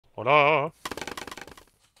Hola.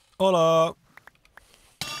 Hola.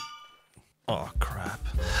 Oh, crap.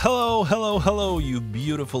 Hello, hello, hello, you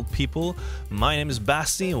beautiful people. My name is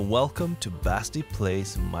Basti, and welcome to Basti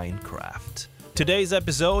Plays Minecraft. Today's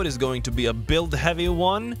episode is going to be a build-heavy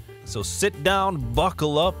one, so sit down,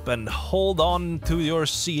 buckle up, and hold on to your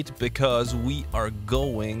seat because we are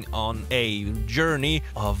going on a journey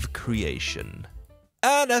of creation.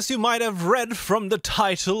 And as you might have read from the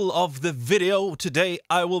title of the video, today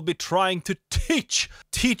I will be trying to teach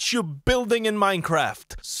you building in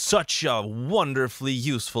Minecraft. Such a wonderfully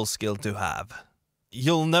useful skill to have.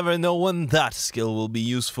 You'll never know when that skill will be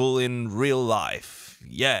useful in real life.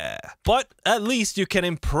 Yeah. But at least you can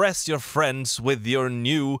impress your friends with your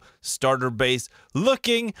new starter base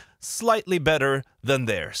looking slightly better than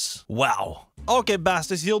theirs. Wow. Okay,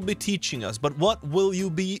 Bastis, you'll be teaching us, but what will you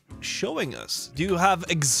be showing us? Do you have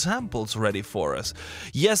examples ready for us?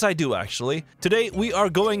 Yes, I do, actually. Today, we are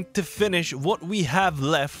going to finish what we have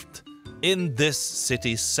left in this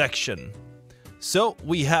city section. So,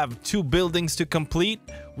 we have 2 buildings to complete,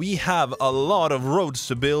 we have a lot of roads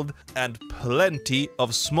to build, and plenty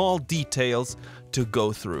of small details to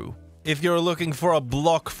go through. If you're looking for a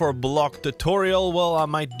block-for-block tutorial, well, I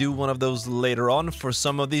might do one of those later on for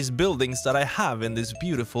some of these buildings that I have in this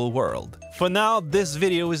beautiful world. For now, this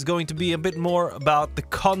video is going to be a bit more about the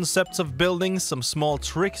concepts of building, some small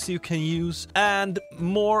tricks you can use, and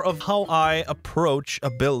more of how I approach a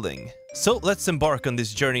building. So let's embark on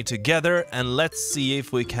this journey together and let's see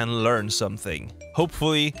if we can learn something.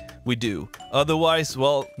 Hopefully we do. Otherwise,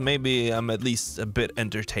 well, maybe I'm at least a bit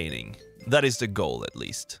entertaining. That is the goal, at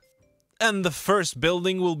least. And the first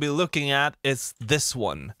building we'll be looking at is this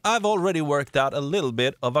one. I've already worked out a little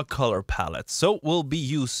bit of a color palette, so we'll be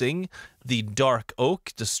using the dark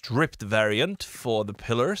oak, the stripped variant, for the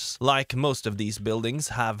pillars. Like most of these buildings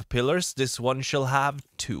have pillars, this one shall have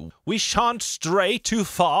 2. We shan't stray too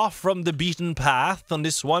far from the beaten path on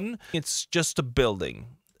this one. It's just a building,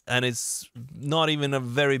 and it's not even a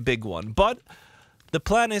very big one, but the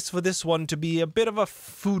plan is for this one to be a bit of a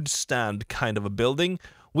food stand kind of a building.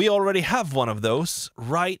 We already have one of those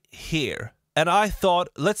right here. And I thought,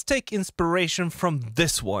 let's take inspiration from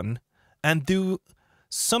this one and do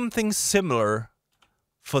something similar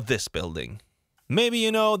for this building. Maybe,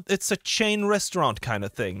 you know, it's a chain restaurant kind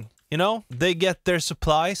of thing. You know, they get their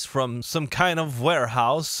supplies from some kind of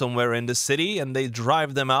warehouse somewhere in the city and they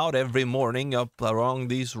drive them out every morning up along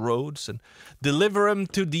these roads and deliver them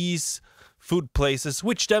to these food places,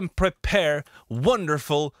 which then prepare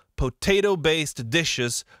wonderful potato-based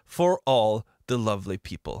dishes for all the lovely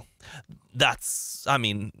people. That's, I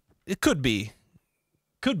mean, it could be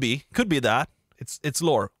that. It's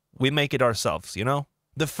lore. We make it ourselves, you know?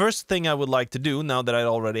 The first thing I would like to do, now that I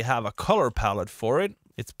already have a color palette for it,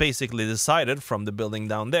 it's basically decided from the building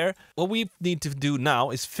down there, what we need to do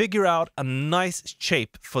now is figure out a nice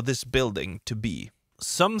shape for this building to be.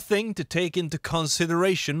 Something to take into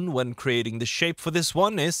consideration when creating the shape for this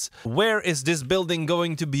one is, where is this building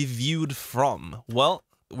going to be viewed from? Well,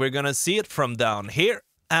 we're gonna see it from down here,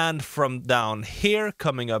 and from down here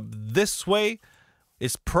coming up this way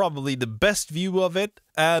is probably the best view of it,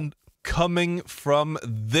 and coming from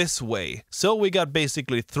this way. So we got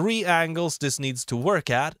basically 3 angles this needs to work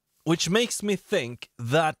at, which makes me think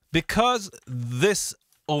that because this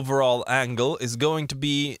overall angle is going to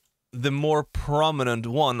be the more prominent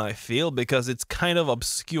one, I feel, because it's kind of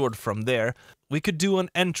obscured from there, we could do an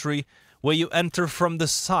entry where you enter from the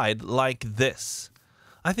side like this.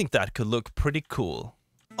 I think that could look pretty cool.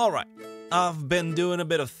 Alright, I've been doing a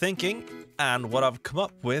bit of thinking, and what I've come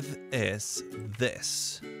up with is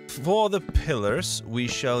this. For the pillars, we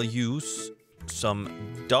shall use some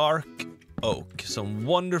dark oak, some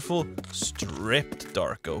wonderful stripped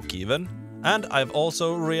dark oak even. And I've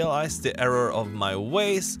also realized the error of my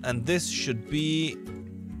ways, and this should be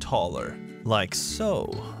taller, like so.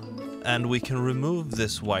 And we can remove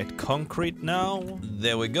this white concrete now.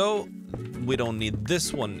 There we go. We don't need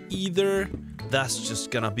this one either. That's just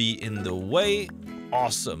gonna be in the way.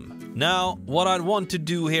 Awesome. Now, what I'd want to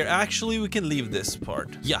do here, actually we can leave this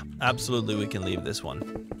part. Yeah, absolutely we can leave this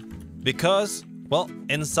one. Because, well,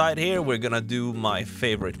 inside here we're gonna do my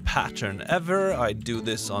favorite pattern ever. I do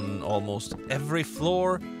this on almost every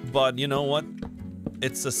floor, but you know what?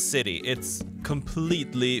 It's a city. It's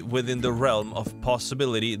completely within the realm of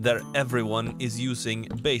possibility that everyone is using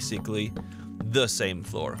basically the same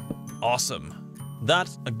floor. Awesome.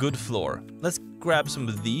 That's a good floor. Let's grab some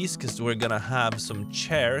of these because we're gonna have some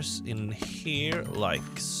chairs in here like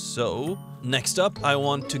so. Next up, I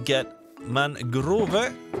want to get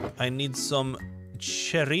mangrove. I need some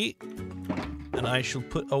cherry. and I shall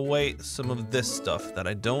put away some of this stuff that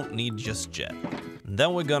I don't need just yet. And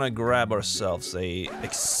then we're gonna grab ourselves a...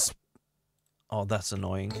 Oh, that's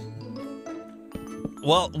annoying.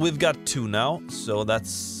 Well, we've got 2 now, so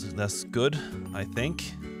that's good, I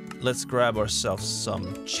think. Let's grab ourselves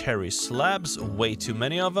some cherry slabs, way too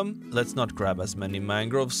many of them. Let's not grab as many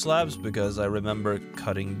mangrove slabs, because I remember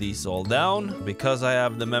cutting these all down. Because I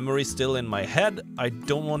have the memory still in my head, I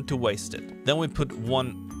don't want to waste it. Then we put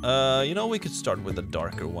one, you know, we could start with a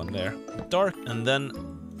darker one there. Dark, and then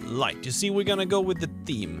light. You see, we're gonna go with the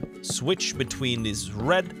theme. Switch between this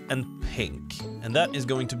red and pink. And that is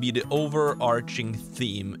going to be the overarching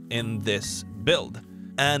theme in this build.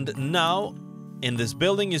 And now, in this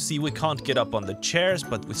building, you see we can't get up on the chairs,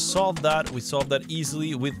 but we solved that. We solved that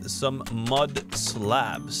easily with some mud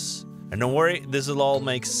slabs. And don't worry, this will all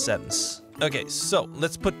make sense. Okay, so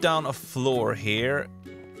let's put down a floor here.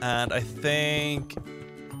 And I think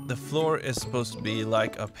the floor is supposed to be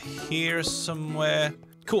like up here somewhere.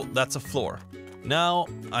 Cool, that's a floor. Now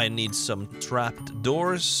I need some trapped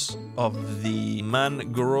doors of the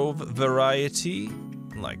mangrove variety,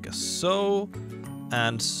 like so.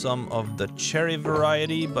 And some of the cherry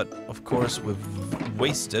variety, but of course we've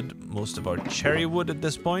wasted most of our cherry wood at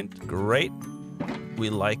this point. Great. We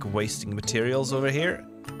like wasting materials over here.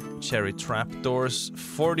 Cherry trapdoors,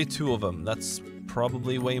 42 of them. That's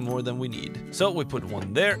probably way more than we need. So we put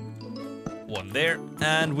one there,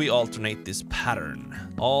 and we alternate this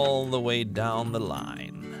pattern all the way down the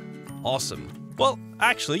line. Awesome. Well,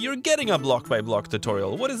 actually, you're getting a block-by-block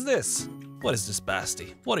tutorial. What is this? What is this,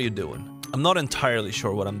 Basti? What are you doing? I'm not entirely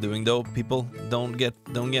sure what I'm doing though, people. Don't get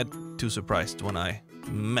too surprised when I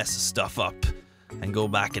mess stuff up and go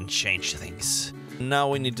back and change things. Now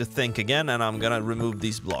we need to think again, and I'm gonna remove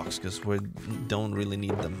these blocks because we don't really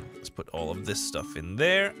need them. Let's put all of this stuff in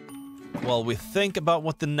there while we think about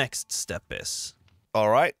what the next step is.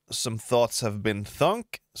 Alright, some thoughts have been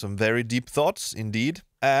thunk, some very deep thoughts indeed.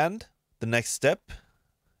 And the next step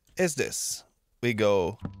is this. We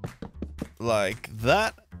go like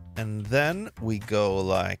that. And then we go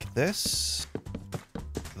like this.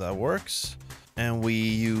 That works. And we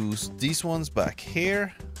use these ones back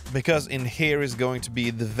here. Because in here is going to be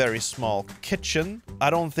the very small kitchen. I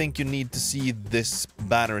don't think you need to see this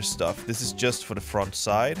banner stuff. This is just for the front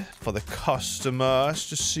side. For the customers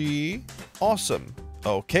to see. Awesome.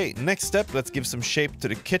 Okay, next step. Let's give some shape to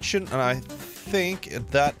the kitchen. And I think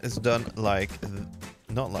that is done like...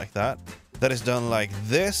 Not like that. That is done like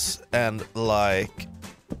this and like...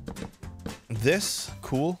 this.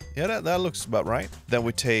 Cool. Yeah, that looks about right. Then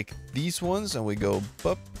we take these ones and we go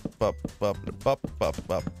bup, bup, bup, bup, bup,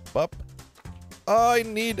 bup, bup. I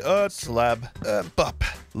need a slab. Bup.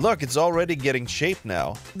 Look, it's already getting shape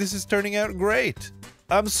now. This is turning out great.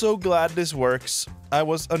 I'm so glad this works. I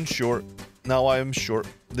was unsure. Now I am sure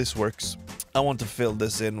this works. I want to fill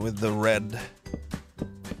this in with the red.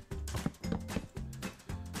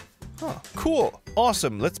 Huh, cool.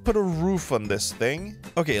 Awesome. Let's put a roof on this thing.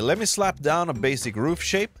 Okay, let me slap down a basic roof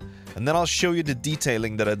shape, and then I'll show you the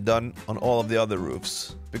detailing that I've done on all of the other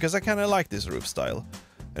roofs. Because I kind of like this roof style.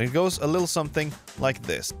 And it goes a little something like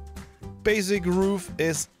this. Basic roof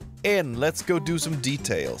is in. Let's go do some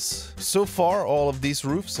details. So far, all of these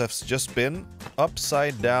roofs have just been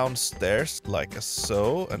upside down stairs, like a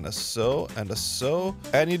so, and a so, and a so.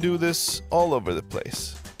 And you do this all over the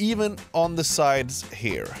place. Even on the sides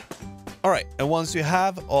here. Alright, and once you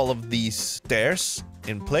have all of these stairs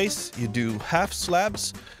in place, you do half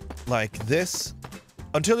slabs like this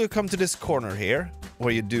until you come to this corner here,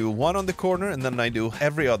 where you do one on the corner and then I do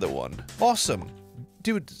every other one. Awesome.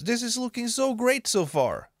 Dude, this is looking so great so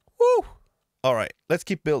far. Woo! Alright, let's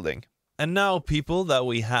keep building. And now, people, that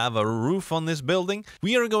we have a roof on this building,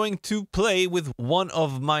 we are going to play with one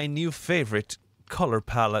of my new favorite color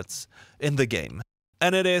palettes in the game.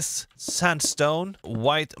 And it is sandstone,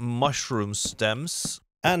 white mushroom stems,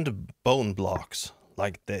 and bone blocks,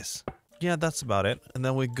 like this. Yeah, that's about it. And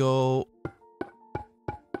then we go...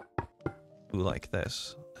 like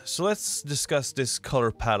this. So let's discuss this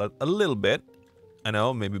color palette a little bit. I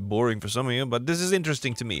know, maybe boring for some of you, but this is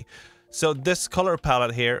interesting to me. So this color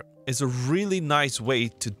palette here is a really nice way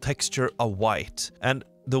to texture a white. And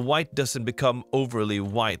the white doesn't become overly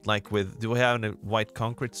white, like with... do we have any white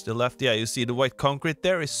concrete still left? Yeah, you see the white concrete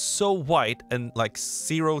there is so white and like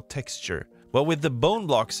zero texture. Well, with the bone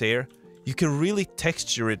blocks here, you can really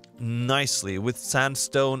texture it nicely with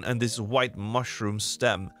sandstone and this white mushroom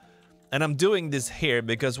stem. And I'm doing this here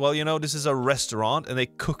because, well, you know, this is a restaurant and they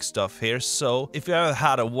cook stuff here. So if you ever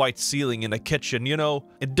had a white ceiling in a kitchen, you know,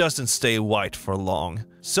 it doesn't stay white for long.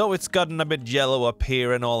 So it's gotten a bit yellow up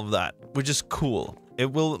here and all of that, which is cool.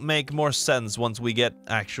 It will make more sense once we get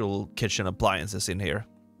actual kitchen appliances in here.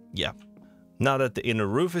 Yeah. Now that the inner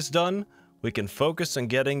roof is done, we can focus on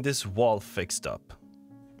getting this wall fixed up.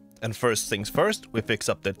 And first things first, we fix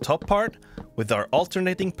up the top part with our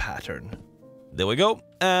alternating pattern. There we go.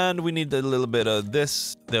 And we need a little bit of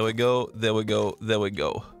this. There we go, there we go, there we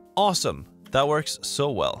go. Awesome. That works so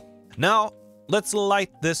well. Now, let's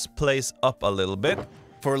light this place up a little bit.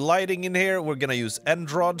 For lighting in here, we're gonna use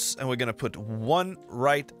end rods, and we're gonna put one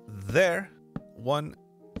right there. 1,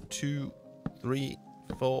 2, 3,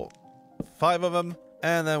 4, 5 of them.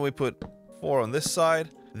 And then we put 4 on this side.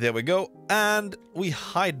 There we go. And we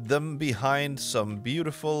hide them behind some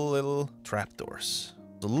beautiful little trapdoors.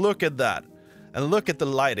 So look at that. And look at the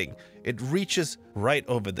lighting. It reaches right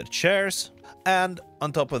over the chairs and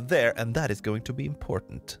on top of there. And that is going to be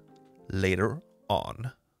important later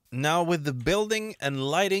on. Now with the building and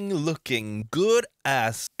lighting looking good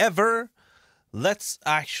as ever, let's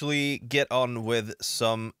actually get on with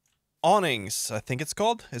some awnings, I think it's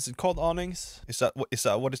called. Is it called awnings? Is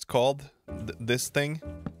that what it's called? This thing?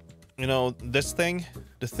 You know, this thing?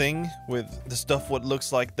 The thing with the stuff what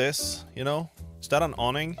looks like this, you know? Is that an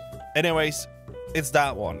awning? Anyways, it's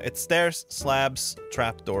that one. It's stairs, slabs,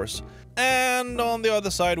 trapdoors. And on the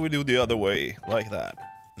other side, we do the other way, like that.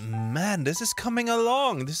 Man, this is coming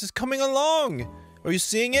along. This is coming along. Are you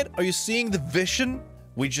seeing it? Are you seeing the vision?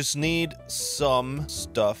 We just need some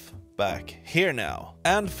stuff back here now.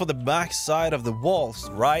 And for the back side of the walls,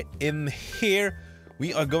 right in here,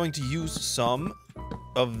 we are going to use some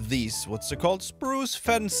of these, what's it called? Spruce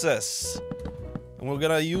fences. And we're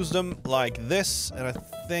gonna use them like this, and I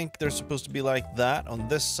think they're supposed to be like that on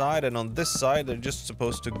this side, and on this side they're just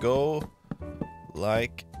supposed to go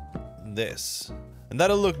like this. And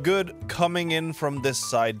that'll look good coming in from this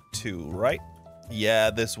side too, right? Yeah,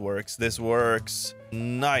 this works. This works.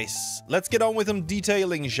 Nice. Let's get on with some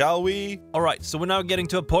detailing, shall we? Alright, so we're now getting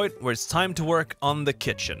to a point where it's time to work on the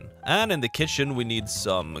kitchen. And in the kitchen we need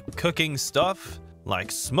some cooking stuff, like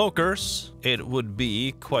smokers. It would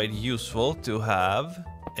be quite useful to have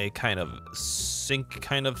a kind of sink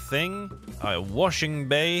kind of thing. A washing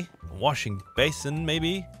basin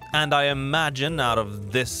maybe. And I imagine out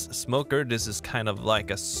of this smoker, this is kind of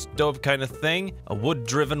like a stove kind of thing, a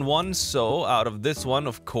wood-driven one. So out of this one,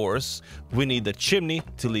 of course, we need the chimney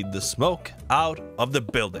to lead the smoke out of the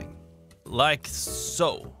building. Like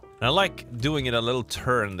so. And I like doing it a little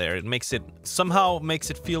turn there. It makes it, somehow makes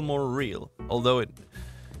it feel more real. Although it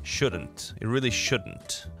shouldn't. It really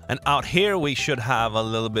shouldn't. And out here, we should have a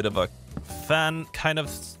little bit of a fan kind of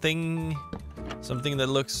thing. Something that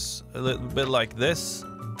looks a little bit like this.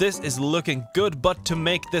 This is looking good, but to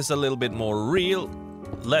make this a little bit more real,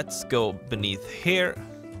 let's go beneath here.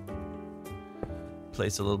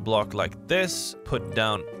 Place a little block like this. Put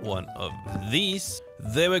down one of these.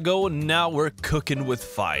 There we go. Now we're cooking with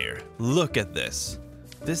fire. Look at this.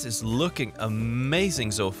 This is looking amazing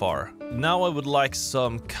so far. Now I would like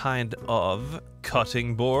some kind of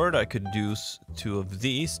cutting board. I could use 2 of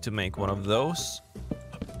these to make one of those.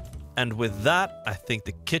 And with that, I think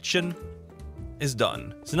the kitchen is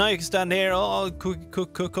done. So now you can stand here, oh,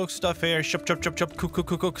 cook stuff here, chop,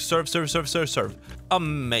 cook, serve.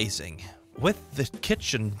 Amazing. With the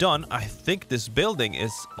kitchen done, I think this building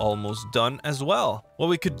is almost done as well. What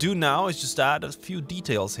we could do now is just add a few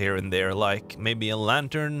details here and there, like maybe a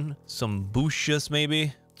lantern, some bushes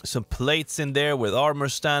maybe, some plates in there with armor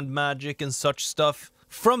stand magic and such stuff.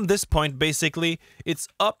 From this point, basically, it's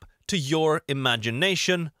up to your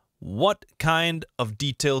imagination what kind of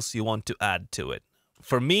details you want to add to it.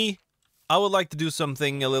 For me, I would like to do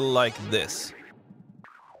something a little like this.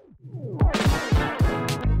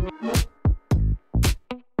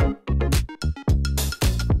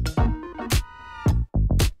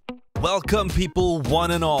 Welcome people one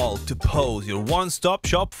and all to Pose, your one-stop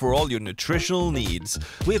shop for all your nutritional needs.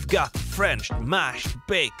 We've got French, mashed,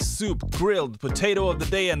 baked, soup, grilled, potato of the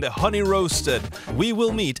day and the honey roasted. We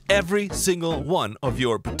will meet every single one of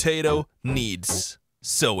your potato needs.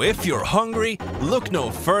 So if you're hungry, look no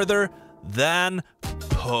further than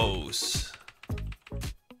Pose.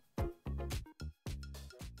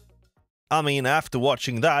 I mean, after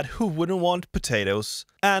watching that, who wouldn't want potatoes?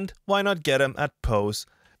 And why not get them at Pose?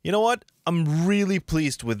 You know what? I'm really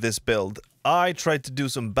pleased with this build. I tried to do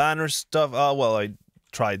some banner stuff. I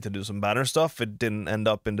tried to do some banner stuff. It didn't end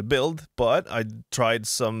up in the build, but I tried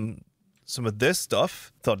some of this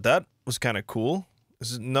stuff. Thought that was kind of cool.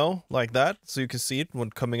 No, like that, so you can see it when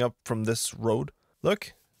coming up from this road.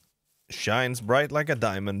 Look, shines bright like a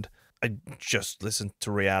diamond. I just listened to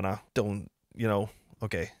Rihanna. Don't, you know,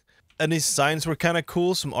 okay. And these signs were kind of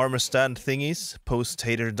cool. Some armor stand thingies. Post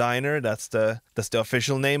Tater Diner. That's the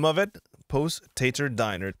official name of it. Post Tater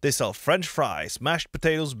Diner. They sell French fries, mashed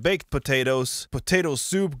potatoes, baked potatoes, potato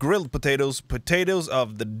soup, grilled potatoes, potatoes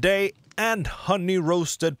of the day, and honey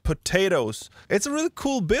roasted potatoes. It's a really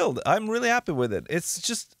cool build. I'm really happy with it. It's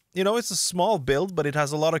just, you know, it's a small build, but it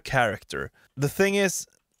has a lot of character. The thing is,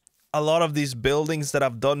 a lot of these buildings that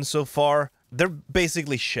I've done so far, they're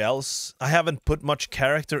basically shells. I haven't put much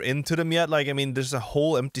character into them yet. Like, I mean, there's a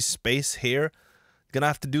whole empty space here. Gonna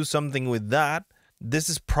have to do something with that. This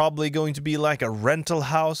is probably going to be like a rental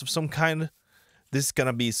house of some kind. This is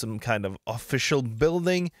gonna be some kind of official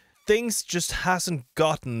building. Things just hasn't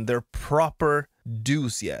gotten their proper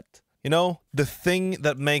dues yet. You know, the thing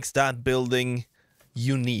that makes that building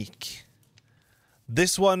unique.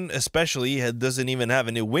 This one especially doesn't even have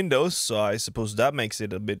any windows, so I suppose that makes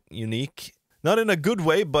it a bit unique. Not in a good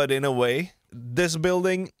way, but in a way. This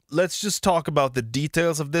building, let's just talk about the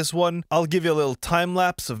details of this one. I'll give you a little time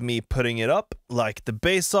lapse of me putting it up, like the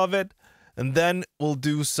base of it, and then we'll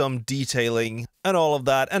do some detailing and all of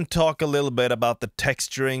that, and talk a little bit about the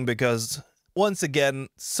texturing, because once again,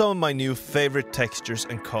 some of my new favorite textures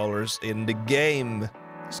and colors in the game.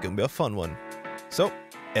 It's gonna be a fun one. So,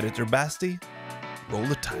 Editor Basti, roll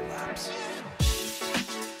the time lapse.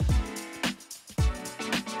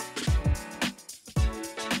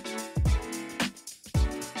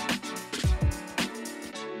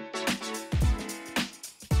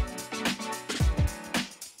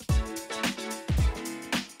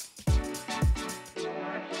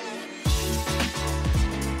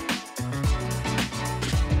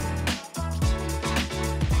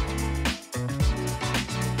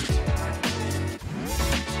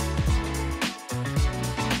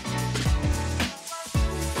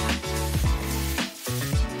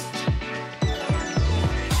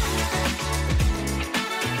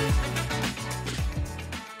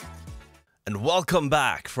 And welcome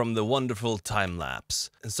back from the wonderful time-lapse.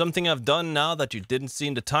 And something I've done now that you didn't see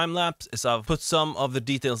in the time-lapse is I've put some of the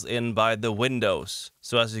details in by the windows.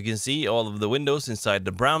 So as you can see, all of the windows inside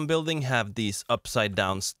the brown building have these upside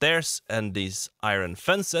down stairs and these iron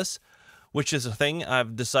fences, which is a thing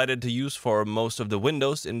I've decided to use for most of the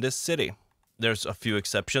windows in this city. There's a few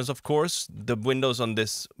exceptions, of course. The windows on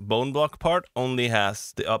this bone block part only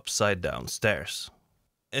has the upside down stairs.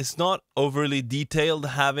 It's not overly detailed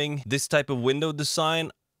having this type of window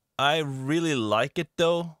design. I really like it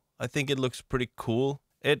though. I think it looks pretty cool.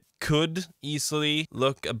 It could easily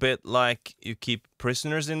look a bit like you keep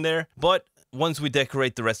prisoners in there, but once we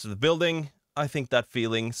decorate the rest of the building, I think that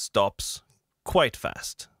feeling stops quite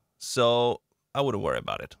fast. So I wouldn't worry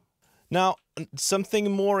about it. Now, something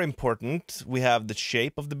more important, we have the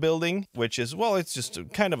shape of the building, which is, well, it's just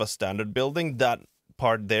kind of a standard building. That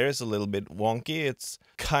part there is a little bit wonky. It's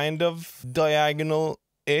kind of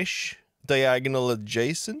diagonal-ish, diagonal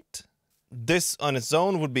adjacent. This on its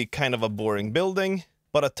own would be kind of a boring building,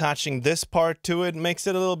 but attaching this part to it makes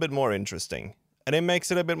it a little bit more interesting. And it makes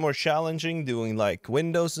it a bit more challenging doing like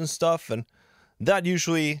windows and stuff, and that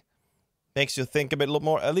usually makes you think a bit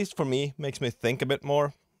more, at least for me, makes me think a bit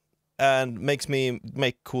more and makes me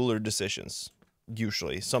make cooler decisions.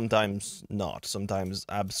 Usually, sometimes not, sometimes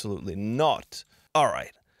absolutely not. All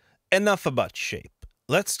right, enough about shape.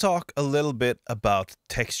 Let's talk a little bit about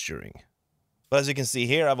texturing. Well, as you can see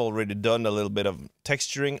here, I've already done a little bit of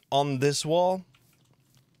texturing on this wall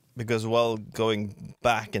because, well, going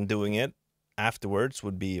back and doing it afterwards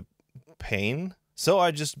would be a pain. So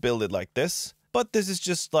I just build it like this. But this is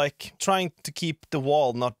just like trying to keep the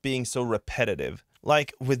wall not being so repetitive.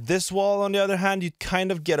 Like with this wall, on the other hand, you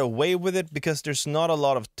kind of get away with it because there's not a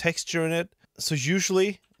lot of texture in it. So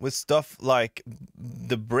usually with stuff like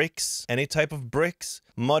the bricks, any type of bricks,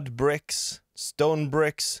 mud bricks, stone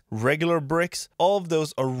bricks, regular bricks, all of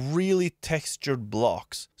those are really textured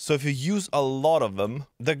blocks. So if you use a lot of them,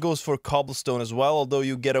 that goes for cobblestone as well, although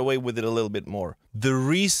you get away with it a little bit more. The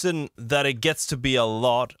reason that it gets to be a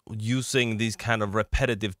lot using these kind of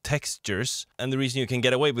repetitive textures, and the reason you can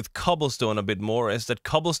get away with cobblestone a bit more, is that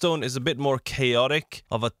cobblestone is a bit more chaotic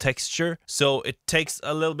of a texture, so it takes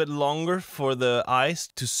a little bit longer for the eyes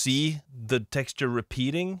to see the texture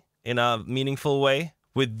repeating in a meaningful way.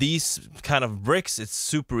 With these kind of bricks, it's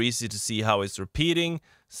super easy to see how it's repeating.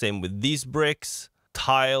 Same with these bricks,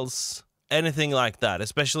 tiles, anything like that,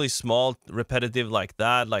 especially small, repetitive like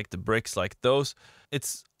that, like the bricks like those.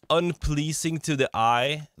 It's unpleasing to the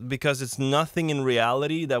eye because it's nothing in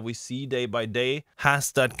reality that we see day by day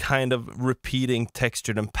has that kind of repeating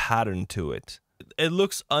texture and pattern to it. It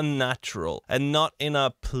looks unnatural and not in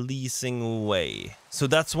a pleasing way. So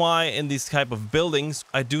that's why in these type of buildings,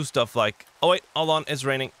 I do stuff like, oh wait, hold on, it's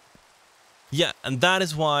raining. Yeah, and that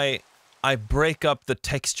is why I break up the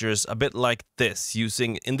textures a bit like this,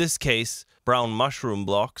 using, in this case, brown mushroom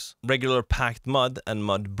blocks, regular packed mud, and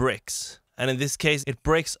mud bricks. And in this case, it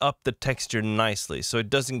breaks up the texture nicely, so it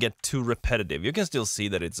doesn't get too repetitive. You can still see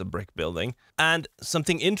that it's a brick building. And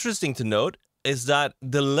something interesting to note is that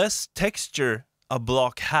the less texture a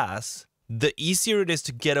block has, the easier it is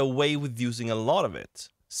to get away with using a lot of it.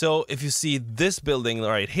 So if you see this building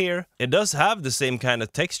right here, it does have the same kind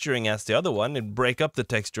of texturing as the other one. It break up the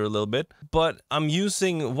texture a little bit, but I'm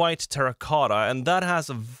using white terracotta, and that has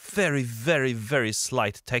a very, very, very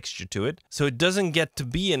slight texture to it. So it doesn't get to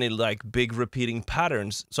be any like big repeating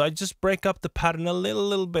patterns. So I just break up the pattern a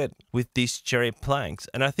little bit with these cherry planks,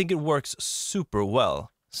 and I think it works super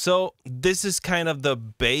well. So this is kind of the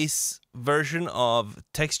base version of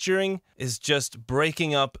texturing, is just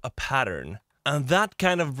breaking up a pattern. And that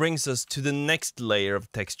kind of brings us to the next layer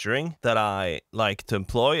of texturing that I like to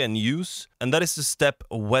employ and use, and that is the step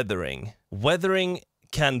weathering. Weathering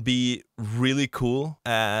can be really cool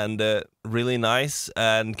and really nice,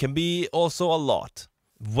 and can be also a lot.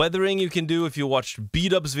 Weathering you can do if you watch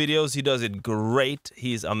B-Dub's videos. He does it great.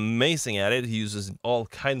 He's amazing at it. He uses all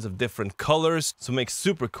kinds of different colors to make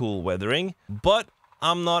super cool weathering. But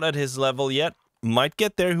I'm not at his level yet. Might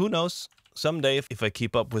get there, who knows? Someday if I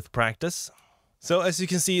keep up with practice. So as you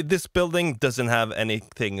can see, this building doesn't have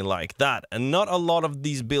anything like that, and not a lot of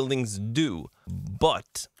these buildings do.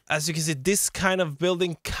 But as you can see, this kind of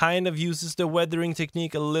building kind of uses the weathering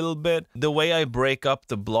technique a little bit. The way I break up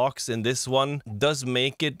the blocks in this one does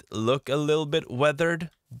make it look a little bit weathered.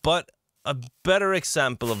 But a better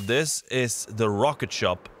example of this is the rocket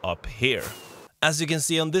shop up here. As you can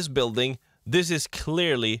see on this building, this is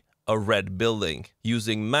clearly a red building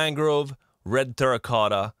using mangrove, red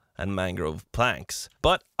terracotta, and mangrove planks.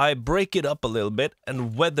 But I break it up a little bit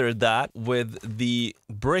and weather that with the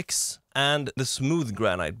bricks and the smooth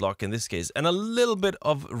granite block in this case, and a little bit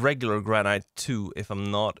of regular granite too, if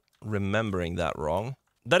I'm not remembering that wrong.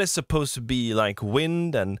 That is supposed to be like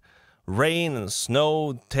wind and rain and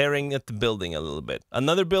snow tearing at the building a little bit.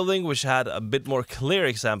 Another building which had a bit more clear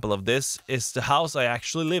example of this is the house I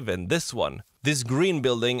actually live in, this one. This green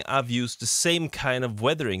building, I've used the same kind of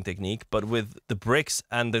weathering technique, but with the bricks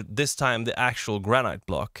and this time the actual granite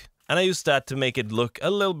block. And I used that to make it look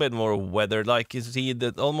a little bit more weathered, like you see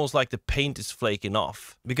that almost like the paint is flaking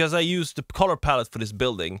off. Because I used the color palette for this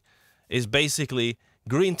building is basically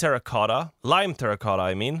green terracotta, lime terracotta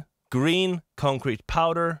I mean, green concrete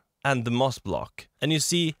powder, and the moss block. And you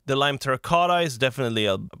see the lime terracotta is definitely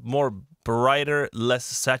a more brighter, less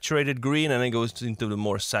saturated green, and it goes into the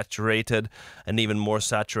more saturated and even more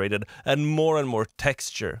saturated and more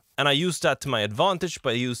texture. And I use that to my advantage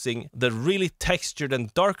by using the really textured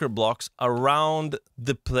and darker blocks around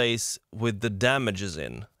the place with the damages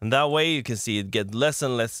in. And that way you can see it get less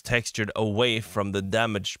and less textured away from the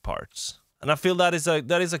damaged parts. And I feel that is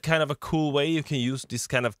a kind of a cool way you can use this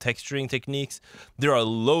kind of texturing techniques. There are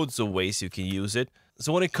loads of ways you can use it.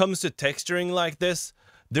 So when it comes to texturing like this,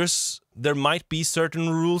 there might be certain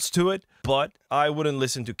rules to it, but I wouldn't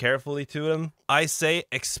listen too carefully to them. I say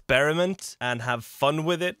experiment and have fun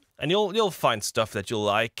with it, and you'll find stuff that you'll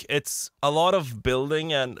like. It's a lot of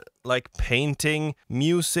building and like painting,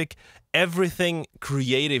 music, everything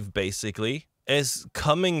creative basically is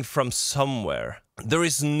coming from somewhere. There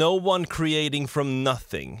is no one creating from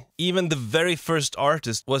nothing. Even the very first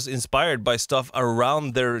artist was inspired by stuff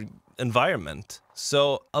around their environment.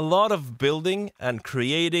 So a lot of building and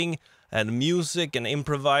creating and music and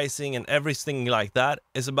improvising and everything like that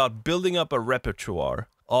is about building up a repertoire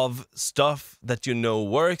of stuff that you know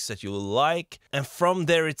works, that you like, and from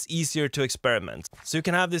there it's easier to experiment. So you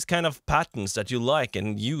can have this kind of patterns that you like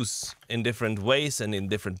and use in different ways and in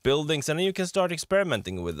different buildings, and then you can start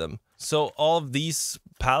experimenting with them. So all of these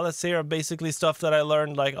palettes here are basically stuff that I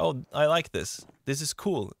learned, like, oh, I like this. This is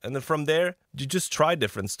cool. And then from there, you just try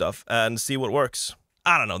different stuff and see what works.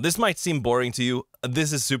 I don't know, this might seem boring to you.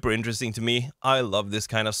 This is super interesting to me. I love this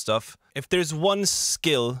kind of stuff. If there's one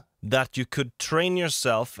skill that you could train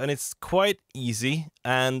yourself, and it's quite easy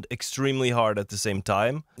and extremely hard at the same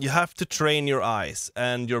time, you have to train your eyes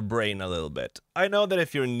and your brain a little bit. I know that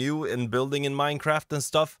if you're new in building in Minecraft and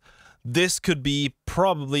stuff, this could be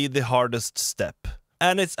probably the hardest step.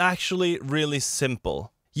 And it's actually really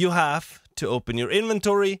simple. You have to open your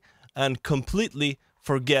inventory and completely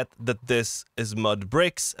forget that this is mud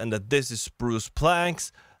bricks and that this is spruce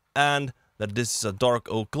planks and that this is a dark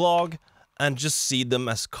oak log, and just see them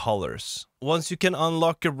as colors. Once you can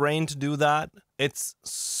unlock your brain to do that, it's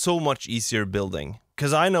so much easier building.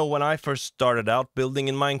 Because I know when I first started out building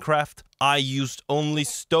in Minecraft, I used only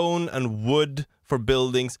stone and wood for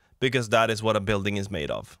buildings because that is what a building is made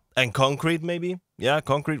of. And concrete, maybe? Yeah,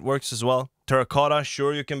 concrete works as well. Terracotta,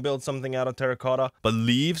 sure, you can build something out of terracotta, but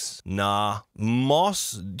leaves? Nah.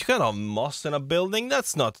 Moss? You can't have moss in a building.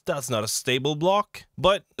 That's not a stable block.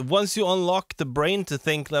 But once you unlock the brain to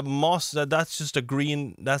think that moss, that's just a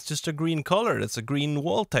green color. That's a green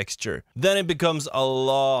wall texture. Then it becomes a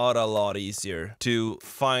lot easier to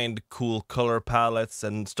find cool color palettes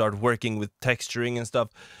and start working with texturing and stuff.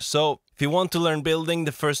 So if you want to learn building,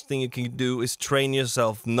 the first thing you can do is train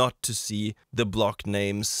yourself not to see the block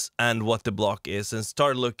names and what the block is, and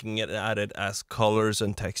start looking at it as colors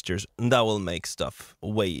and textures, and that will make stuff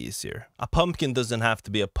way easier. A pumpkin doesn't have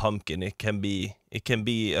to be a pumpkin. It can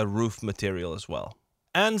be a roof material as well.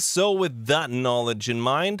 And so with that knowledge in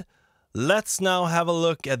mind, let's now have a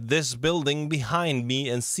look at this building behind me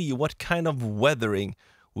and see what kind of weathering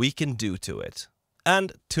we can do to it.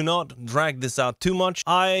 And to not drag this out too much,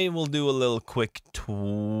 I will do a little quick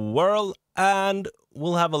twirl and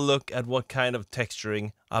we'll have a look at what kind of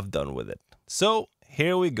texturing I've done with it. So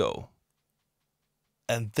here we go.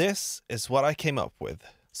 And this is what I came up with.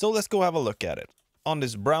 So let's go have a look at it. On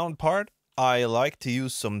this brown part, I like to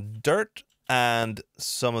use some dirt and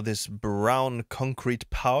some of this brown concrete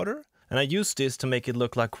powder. And I use this to make it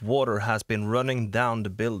look like water has been running down the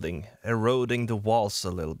building, eroding the walls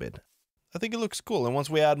a little bit. I think it looks cool, and once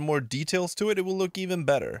we add more details to it, it will look even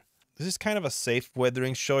better. This is kind of a safe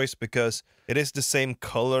weathering choice because it is the same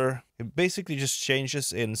color. It basically just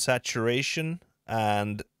changes in saturation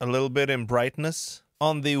and a little bit in brightness.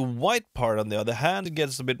 On the white part, on the other hand, it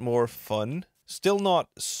gets a bit more fun. Still not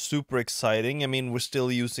super exciting. I mean, we're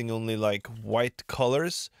still using only like white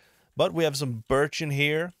colors. But we have some birch in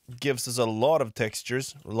here, gives us a lot of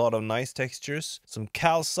textures, a lot of nice textures, some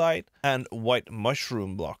calcite and white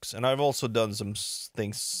mushroom blocks. And I've also done some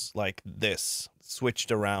things like this, switched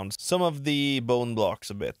around some of the bone blocks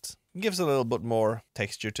a bit. It gives a little bit more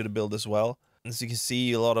texture to the build as well. As you can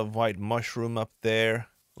see, a lot of white mushroom up there,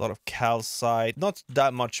 a lot of calcite, not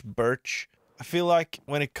that much birch. I feel like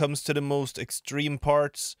when it comes to the most extreme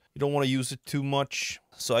parts, you don't want to use it too much.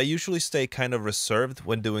 So I usually stay kind of reserved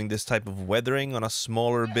when doing this type of weathering on a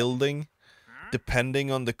smaller building,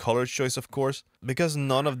 depending on the color choice, of course. Because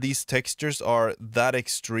none of these textures are that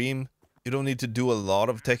extreme, you don't need to do a lot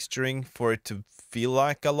of texturing for it to feel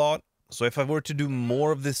like a lot. So if I were to do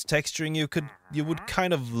more of this texturing, you would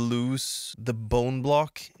kind of lose the bone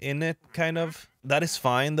block in it, kind of. That is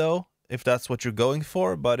fine though, if that's what you're going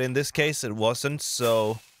for, but in this case it wasn't,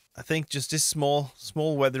 so I think just this small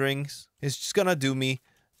weatherings is just gonna do me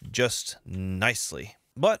just nicely.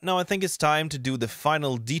 But now I think it's time to do the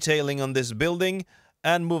final detailing on this building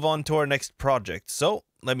and move on to our next project. So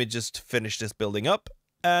let me just finish this building up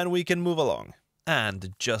and we can move along.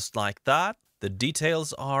 And just like that, the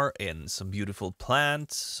details are in. Some beautiful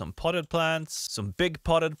plants, some potted plants, some big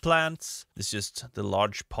potted plants. It's just the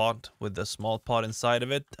large pot with the small pot inside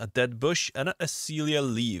of it, a dead bush and a acelia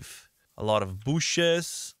leaf. A lot of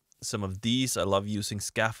bushes. Some of these, I love using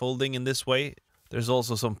scaffolding in this way. There's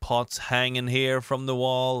also some pots hanging here from the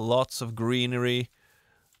wall. Lots of greenery.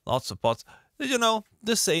 Lots of pots. You know,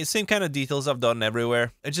 the same kind of details I've done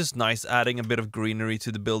everywhere. It's just nice adding a bit of greenery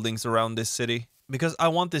to the buildings around this city. Because I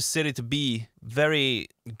want this city to be very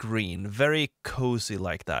green, very cozy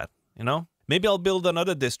like that, you know? Maybe I'll build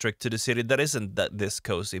another district to the city that isn't this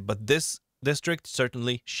cozy, but this district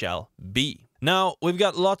certainly shall be. Now, we've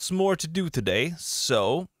got lots more to do today,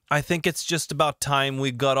 so I think it's just about time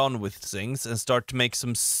we got on with things and start to make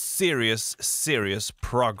some serious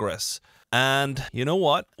progress. And you know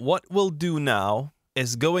what? What we'll do now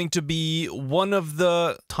is going to be one of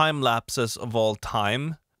the time lapses of all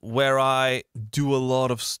time where I do a lot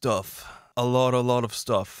of stuff. A lot of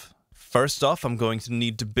stuff. First off, I'm going to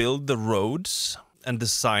need to build the roads and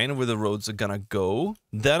design where the roads are gonna go.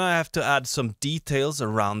 Then I have to add some details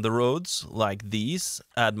around the roads, like these.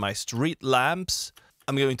 Add my street lamps.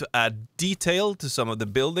 I'm going to add detail to some of the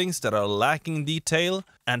buildings that are lacking detail,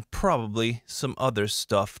 and probably some other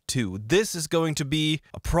stuff too. This is going to be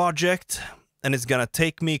a project, and it's gonna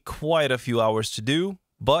take me quite a few hours to do,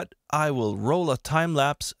 but I will roll a time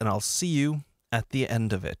lapse and I'll see you at the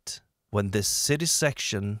end of it, when this city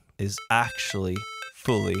section is actually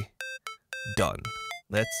fully done.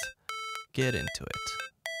 Let's get into it.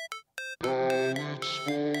 How it's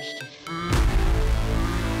supposed to feel.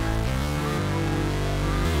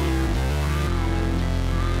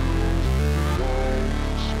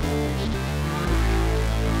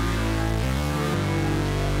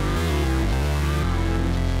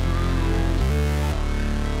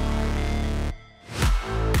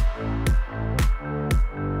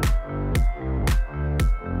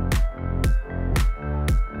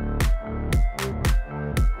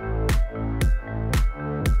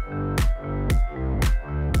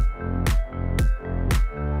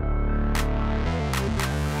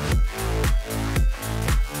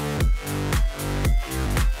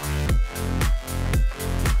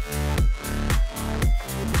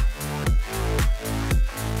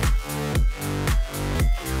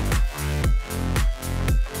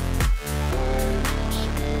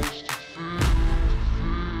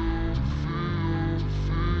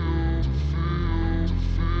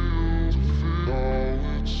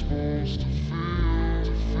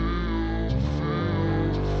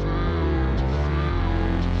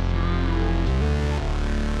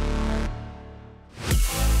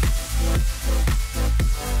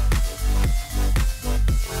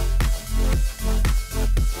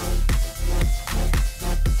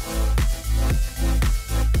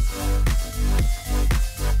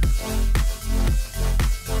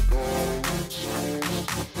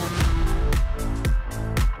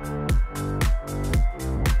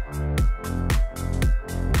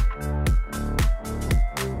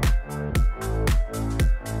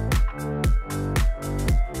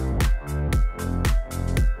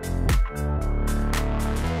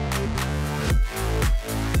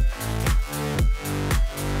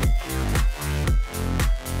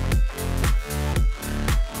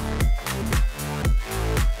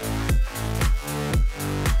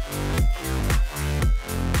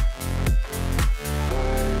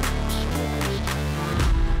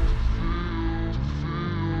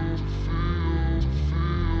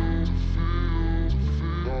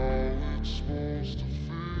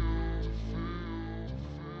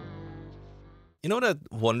 You know that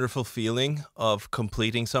wonderful feeling of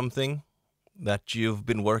completing something that you've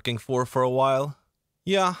been working for a while?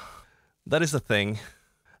 Yeah, that is the thing.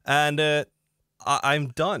 And I'm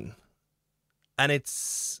done. And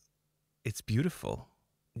it's beautiful.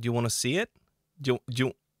 Do you want to see it? Do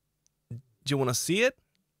you want to see it?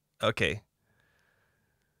 Okay.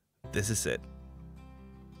 This is it.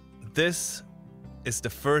 This is the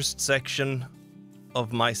first section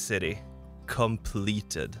of my city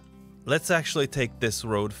completed. Let's actually take this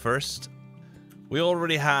road first. We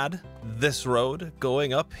already had this road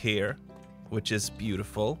going up here, which is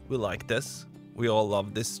beautiful. We like this. We all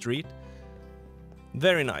love this street.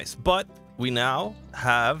 Very nice. But we now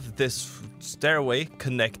have this stairway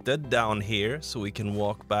connected down here so we can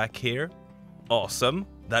walk back here. Awesome.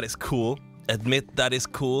 That is cool. Admit that is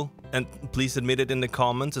cool. And please admit it in the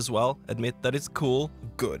comments as well. Admit that it's cool.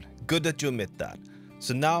 Good. Good that you admit that.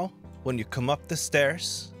 So now, when you come up the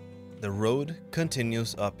stairs, the road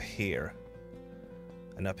continues up here.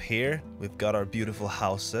 And up here, we've got our beautiful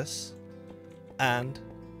houses. And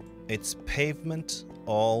it's pavement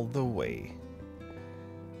all the way.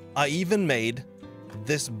 I even made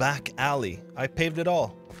this back alley. I paved it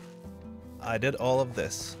all. I did all of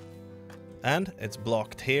this. And it's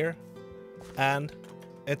blocked here. And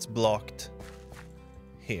it's blocked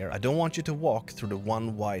here. I don't want you to walk through the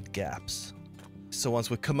one wide gaps. So once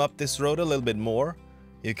we come up this road a little bit more,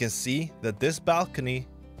 you can see that this balcony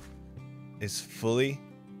is fully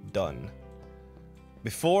done.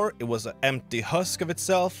 Before, it was an empty husk of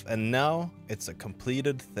itself, and now it's a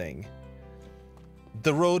completed thing.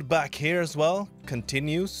 The road back here as well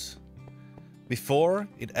continues. Before,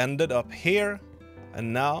 it ended up here,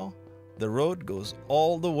 and now the road goes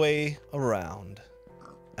all the way around.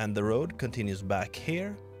 And the road continues back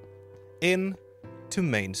here in to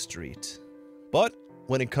Main Street. But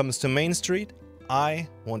when it comes to Main Street, I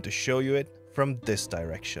want to show you it from this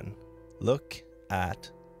direction. Look at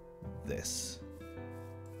this.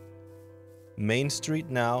 Main Street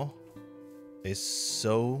now is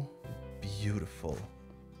so beautiful.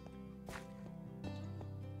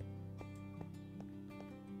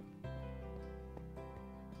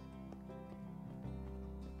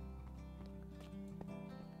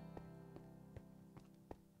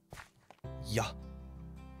 Yeah,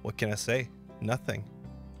 what can I say? Nothing.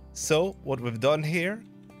 So what we've done here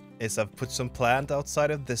is I've put some plant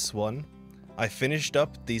outside of this one. I finished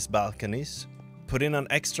up these balconies, put in an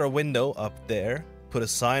extra window up there, put a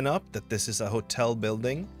sign up that this is a hotel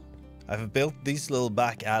building. I've built these little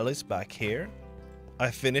back alleys back here.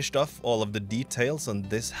 I finished off all of the details on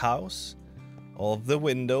this house, all of the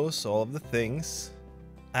windows, all of the things.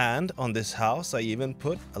 And on this house I even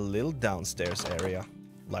put a little downstairs area,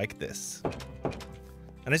 like this.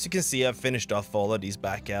 And as you can see, I've finished off all of these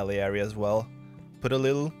back alley areas as well. Put a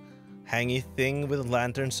little hangy thing with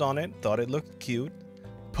lanterns on it, thought it looked cute.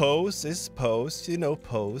 Pose is Pose, you know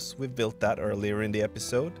Pose, we built that earlier in the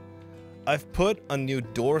episode. I've put a new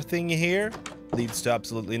door thing here, leads to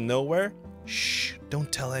absolutely nowhere. Shh,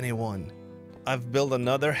 don't tell anyone. I've built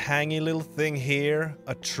another hangy little thing here,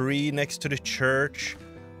 a tree next to the church.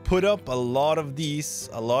 Put up a lot of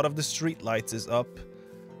these, a lot of the street lights is up.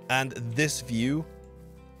 And this view,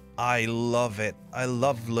 I love it. I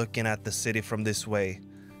love looking at the city from this way.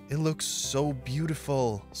 It looks so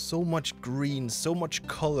beautiful. So much green, so much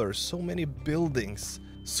color, so many buildings.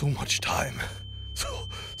 So much time.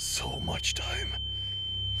 So much time.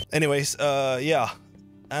 Anyways, yeah.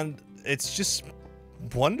 And it's just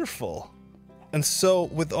wonderful. And so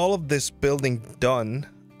with all of this building done,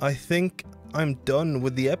 I think I'm done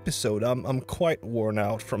with the episode. I'm quite worn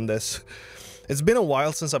out from this. It's been a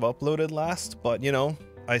while since I've uploaded last, but you know,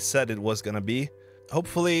 I said it was gonna be.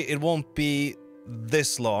 Hopefully it won't be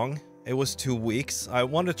this long. It was 2 weeks. I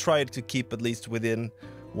want to try to keep at least within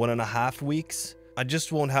 1.5 weeks. I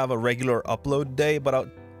just won't have a regular upload day, but I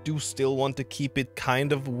do still want to keep it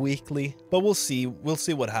kind of weekly. But we'll see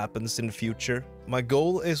what happens in the future. My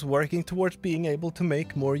goal is working towards being able to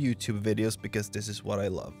make more YouTube videos because this is what I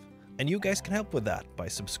love. And you guys can help with that by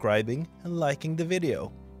subscribing and liking the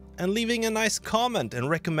video. And leaving a nice comment and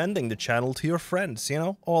recommending the channel to your friends, you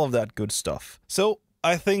know, all of that good stuff. So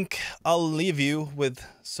I think I'll leave you with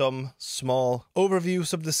some small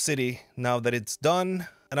overviews of the city now that it's done.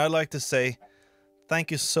 And I'd like to say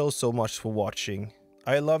thank you so much for watching.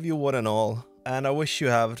 I love you one and all, and I wish you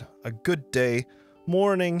have a good day,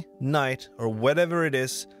 morning, night, or whatever it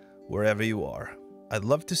is, wherever you are. I'd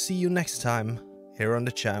love to see you next time here on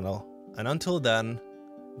the channel. And until then,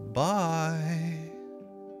 bye.